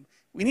them.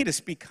 We need to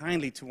speak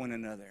kindly to one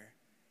another.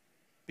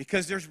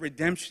 Because there's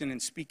redemption in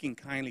speaking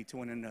kindly to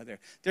one another.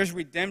 There's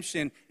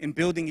redemption in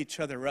building each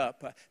other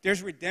up.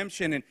 There's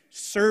redemption in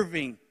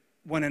serving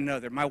one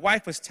another. My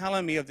wife was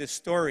telling me of this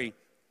story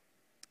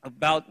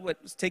about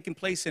what's taking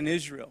place in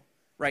Israel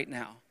right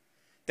now.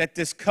 That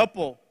this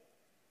couple,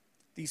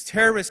 these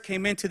terrorists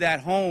came into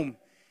that home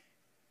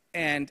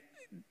and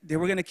they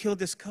were going to kill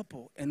this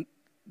couple. And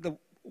the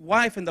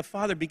wife and the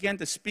father began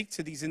to speak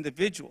to these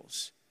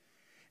individuals.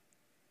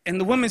 And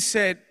the woman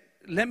said,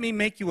 let me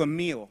make you a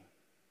meal.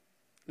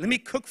 Let me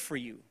cook for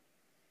you.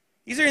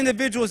 These are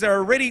individuals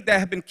that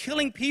have been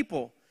killing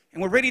people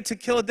and we're ready to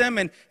kill them.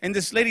 And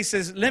this lady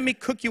says, let me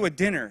cook you a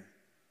dinner.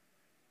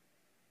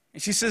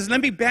 And she says,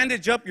 let me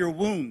bandage up your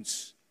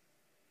wounds.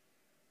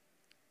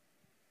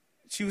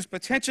 She was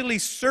potentially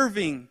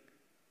serving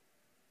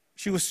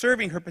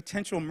her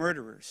potential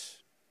murderers.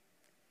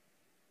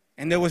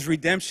 And there was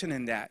redemption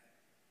in that.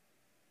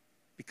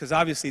 Because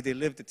obviously they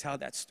lived to tell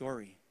that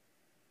story.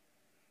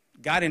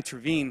 God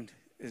intervened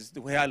is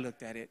the way I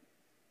looked at it.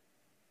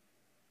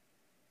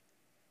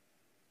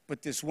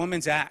 But this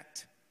woman's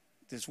act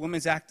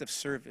of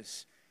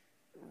service,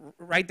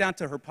 right down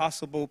to her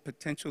possible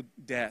potential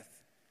death,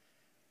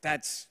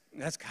 that's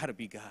got to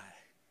be God.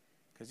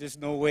 Because there's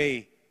no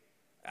way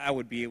I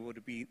would be able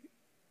to be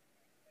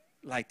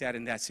like that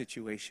in that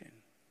situation.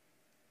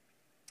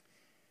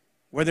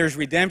 Where there's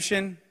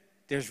redemption,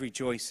 there's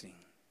rejoicing.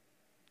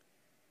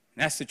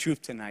 And that's the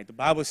truth tonight. The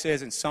Bible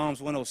says in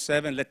Psalms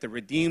 107, let the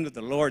redeemed of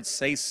the Lord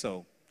say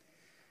so.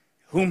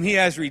 Whom he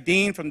has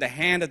redeemed from the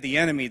hand of the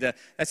enemy.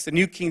 That's the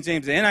New King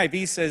James. The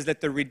NIV says, let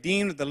the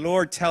redeemed of the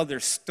Lord tell their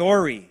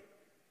story.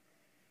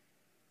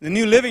 The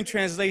New Living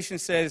Translation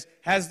says,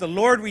 has the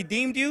Lord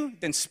redeemed you?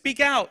 Then speak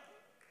out.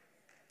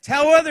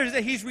 Tell others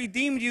that he's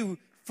redeemed you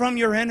from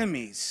your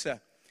enemies.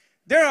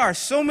 There are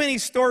so many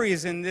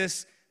stories in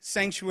this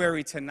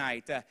sanctuary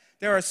tonight.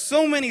 There are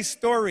so many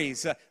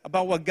stories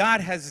about what God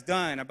has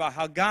done, about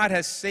how God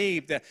has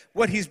saved,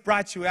 what He's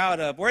brought you out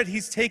of, where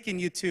He's taken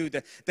you to,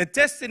 the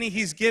destiny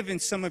He's given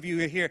some of you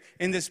here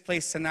in this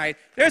place tonight.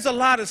 There's a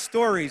lot of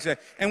stories.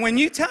 And when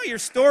you tell your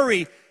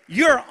story,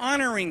 you're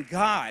honoring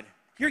God.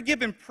 You're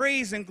giving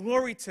praise and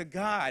glory to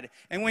God.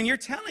 And when you're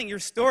telling your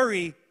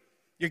story,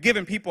 you're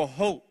giving people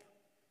hope.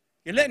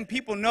 You're letting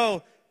people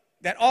know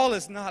that all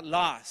is not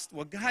lost.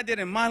 What God did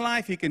in my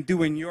life, He can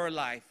do in your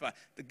life.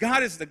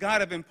 God is the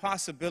God of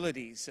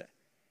impossibilities.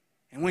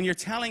 And when you're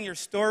telling your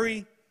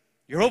story,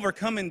 you're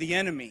overcoming the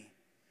enemy.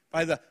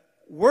 By the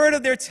word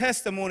of their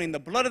testimony and the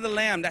blood of the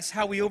Lamb, that's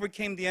how we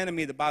overcame the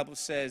enemy, the Bible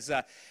says.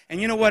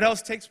 And you know what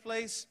else takes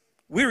place?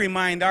 We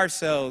remind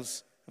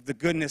ourselves of the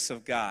goodness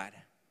of God.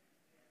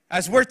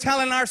 As we're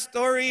telling our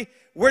story,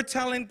 we're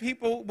telling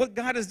people what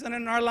God has done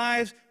in our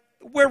lives,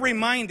 we're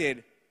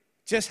reminded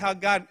just how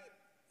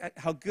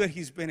good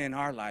He's been in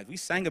our lives. We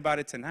sang about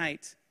it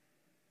tonight.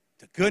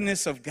 The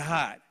goodness of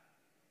God.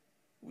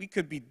 We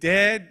could be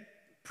dead,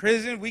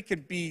 prison. We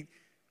could be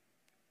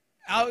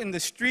out in the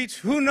streets.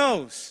 Who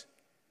knows?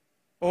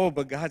 Oh,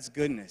 but God's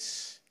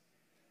goodness.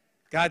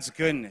 God's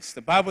goodness.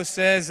 The Bible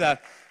says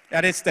that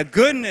it's the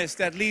goodness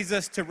that leads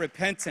us to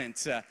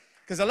repentance.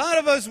 Because a lot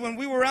of us, when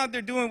we were out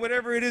there doing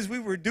whatever it is we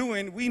were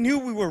doing, we knew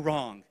we were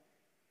wrong.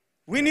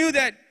 We knew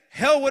that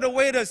hell would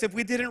await us if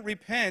we didn't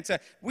repent.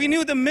 We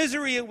knew the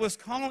misery it was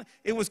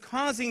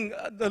causing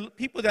the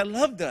people that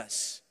loved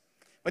us.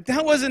 But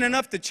that wasn't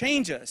enough to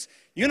change us.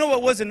 You know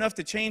what was enough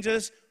to change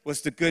us?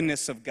 Was the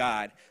goodness of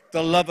God,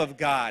 the love of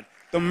God,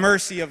 the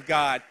mercy of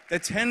God, the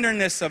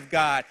tenderness of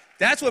God.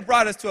 That's what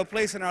brought us to a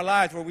place in our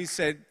lives where we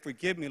said,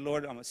 forgive me,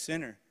 Lord, I'm a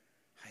sinner.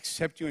 I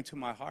accept you into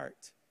my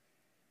heart.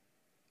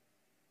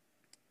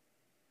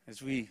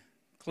 As we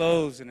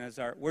close and as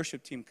our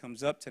worship team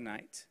comes up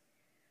tonight,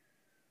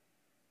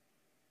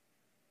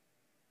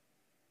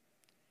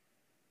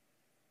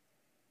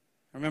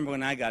 I remember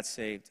when I got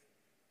saved.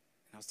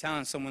 I was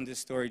telling someone this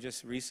story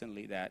just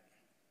recently that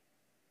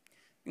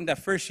in that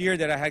first year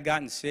that I had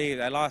gotten saved,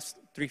 I lost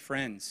 3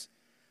 friends.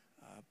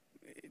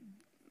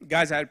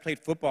 Guys I had played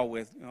football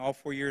with all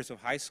 4 years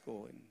of high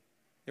school, and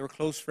they were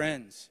close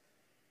friends.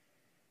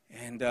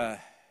 And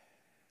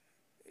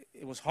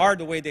it was hard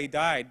the way they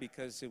died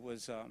because they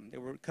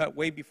were cut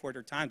way before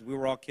their times. We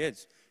were all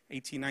kids,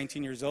 18,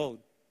 19 years old.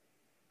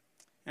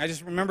 And I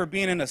just remember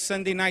being in a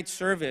Sunday night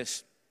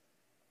service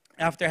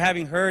after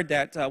having heard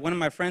that one of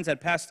my friends had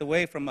passed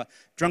away from a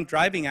drunk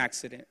driving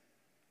accident.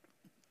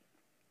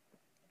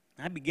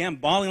 I began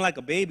bawling like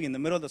a baby in the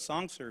middle of the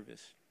song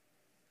service.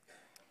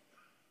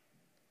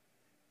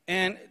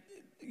 And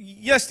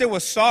yes, there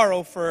was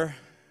sorrow for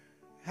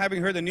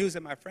having heard the news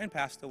that my friend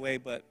passed away,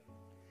 but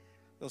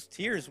those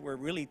tears were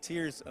really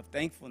tears of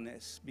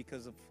thankfulness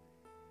because of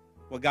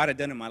what God had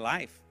done in my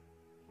life.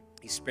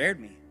 He spared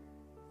me.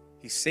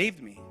 He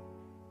saved me.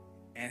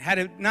 And had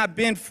it not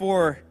been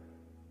for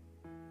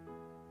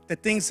the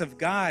things of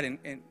God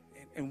and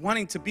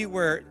wanting to be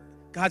where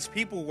God's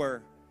people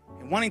were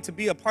and wanting to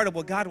be a part of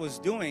what God was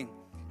doing,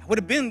 I would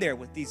have been there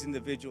with these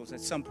individuals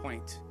at some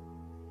point.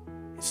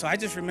 And so I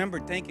just remember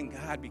thanking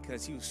God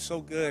because He was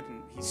so good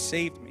and He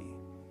saved me.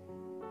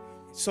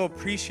 So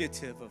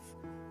appreciative of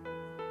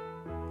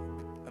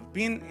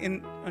being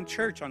in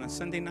church on a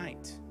Sunday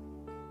night.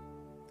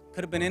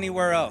 Could have been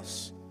anywhere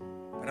else,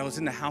 but I was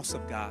in the house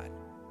of God.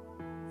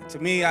 And to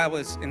me,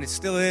 and it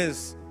still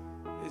is,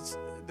 it's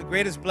the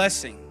greatest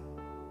blessing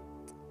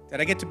that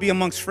I get to be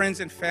amongst friends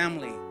and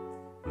family.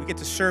 We get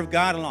to serve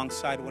God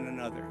alongside one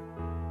another.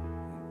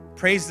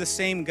 Praise the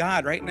same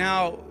God. Right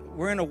now,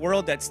 we're in a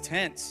world that's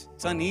tense.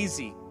 It's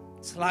uneasy.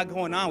 There's a lot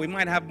going on. We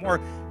might have more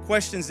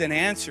questions than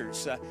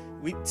answers.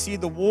 We see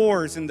the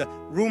wars and the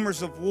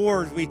rumors of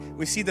wars.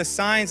 We see the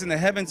signs in the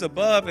heavens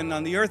above and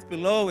on the earth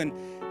below. And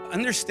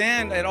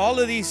understand that all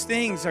of these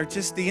things are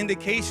just the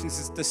indications,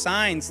 it's the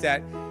signs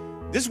that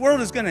this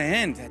world is going to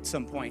end at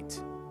some point.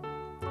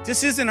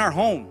 This isn't our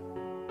home.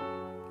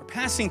 We're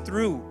passing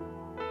through.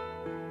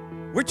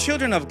 We're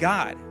children of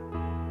God.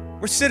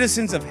 We're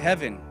citizens of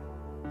heaven.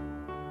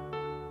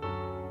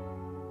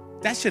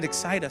 That should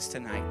excite us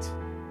tonight.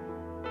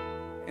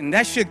 And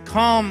that should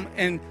calm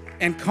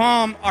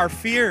our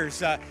fears.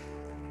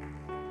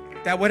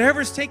 That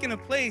whatever's taking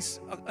place,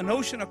 an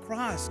ocean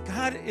across,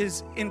 God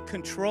is in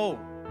control.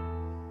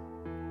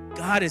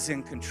 God is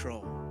in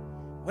control.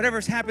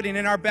 Whatever's happening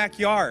in our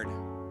backyard,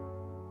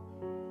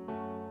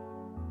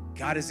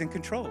 God is in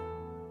control.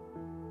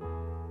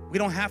 We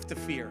don't have to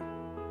fear.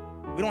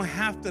 We don't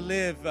have to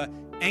live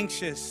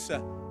anxious,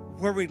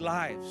 worried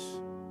lives.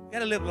 We got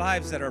to live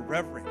lives that are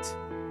reverent,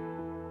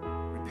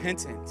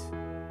 repentant,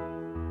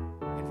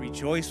 and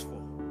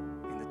rejoiceful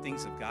in the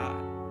things of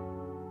God.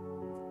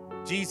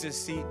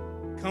 Jesus, He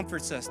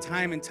comforts us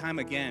time and time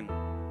again.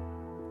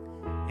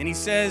 And He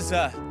says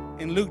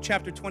in Luke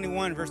chapter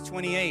 21, verse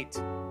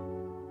 28,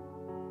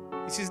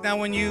 He says, now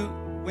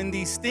when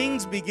these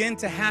things begin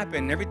to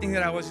happen, everything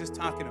that I was just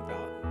talking about,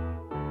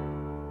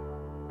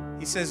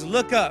 He says,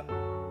 look up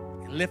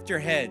and lift your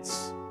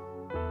heads.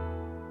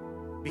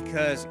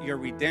 because your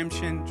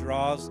redemption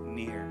draws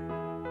near.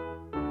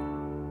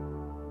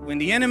 When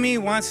the enemy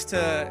wants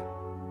to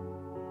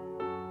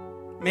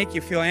make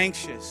you feel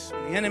anxious,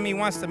 when the enemy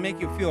wants to make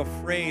you feel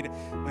afraid,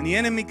 when the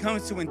enemy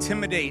comes to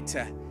intimidate,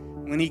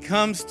 when he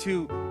comes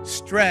to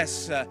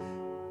stress,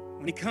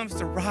 when he comes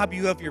to rob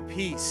you of your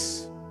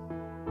peace,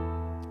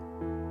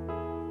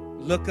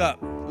 look up,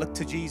 look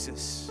to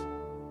Jesus.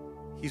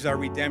 He's our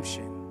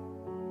redemption.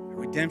 Our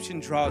redemption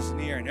draws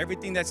near, and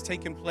everything that's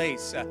taken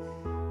place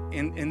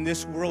in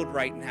this world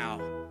right now,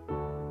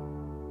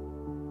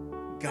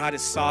 God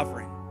is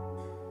sovereign.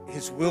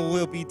 His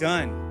will be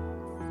done.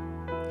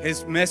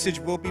 His message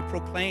will be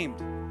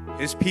proclaimed.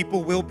 His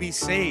people will be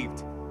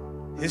saved.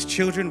 His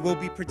children will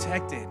be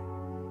protected.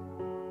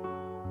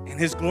 And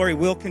His glory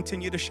will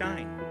continue to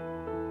shine.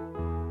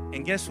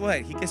 And guess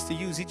what? He gets to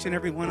use each and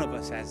every one of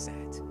us as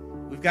that.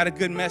 We've got a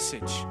good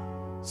message.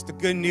 It's the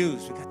good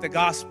news. We got the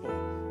gospel.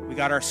 We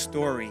got our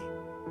story.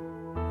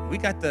 We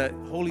got the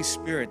Holy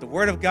Spirit. The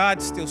Word of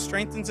God still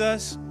strengthens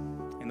us,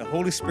 and the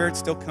Holy Spirit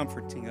still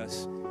comforting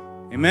us.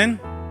 Amen?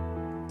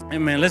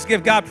 Amen. Let's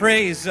give God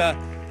praise.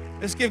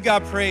 Let's give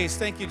God praise.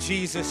 Thank you,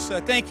 Jesus.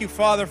 Thank you,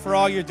 Father, for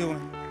all you're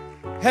doing.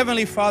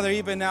 Heavenly Father,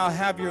 even now,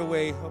 have your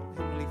way,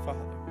 Heavenly Father.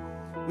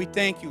 We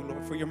thank you,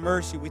 Lord, for your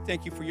mercy. We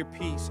thank you for your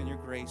peace and your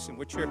grace and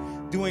what you're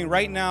doing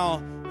right now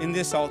in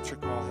this altar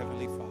call,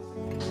 Heavenly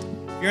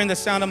Father. If you're in the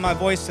sound of my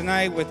voice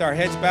tonight with our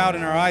heads bowed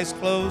and our eyes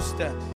closed,